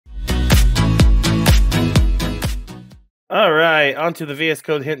All right, on to the VS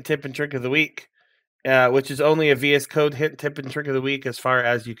Code hint, tip, and trick of the week, which is only a VS Code hint, tip, and trick of the week as far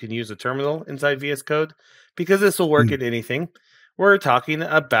as you can use a terminal inside VS Code, because this will work in anything. We're talking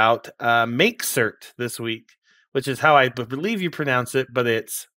about mkcert this week, which is how I believe you pronounce it, but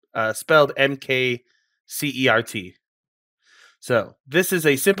it's spelled mkcert. So this is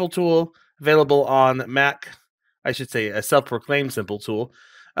a simple tool available on Mac. I should say a self-proclaimed simple tool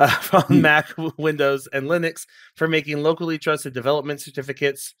on Mac, Windows, and Linux for making locally trusted development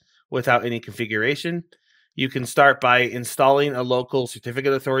certificates without any configuration. You can start by installing a local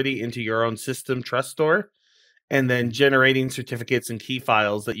certificate authority into your own system trust store, and then generating certificates and key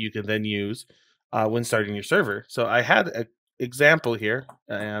files that you can then use when starting your server. So I had an example here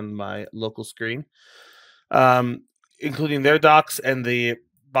on my local screen, including their docs and the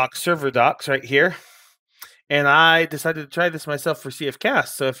Box server docs right here. And I decided to try this myself for CFCast.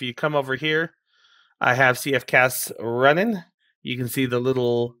 So if you come over here, I have CFCast running. You can see the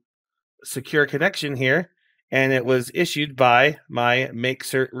little secure connection here. And it was issued by my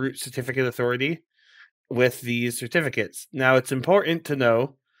mkcert root certificate authority with these certificates. Now, it's important to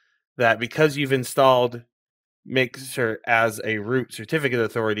know that because you've installed mkcert as a root certificate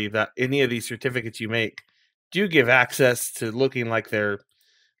authority, that any of these certificates you make do give access to looking like they're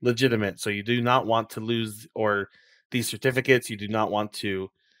legitimate. So you do not want to lose these certificates. You do not want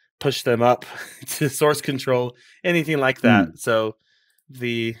to push them up to source control, anything like that. So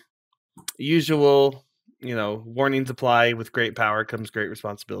the usual, warnings apply. With great power comes great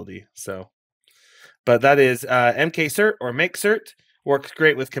responsibility. So, but that is mkcert or mkcert. Works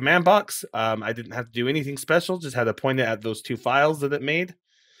great with command box. I didn't have to do anything special. Just had to point it at those two files that it made.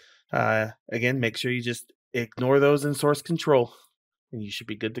 Again, make sure you just ignore those in source control, and you should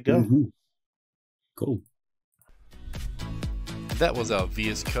be good to go. Cool. That was our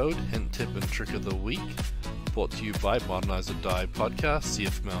VS Code hint, tip, and trick of the week. Brought to you by Modernize or Die podcast,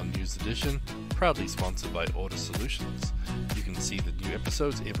 CFML News Edition, proudly sponsored by Order Solutions. You can see the new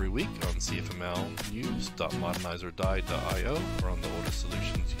episodes every week on cfmlnews.modernizeordie.io or on the Order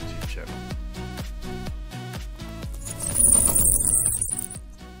Solutions YouTube channel.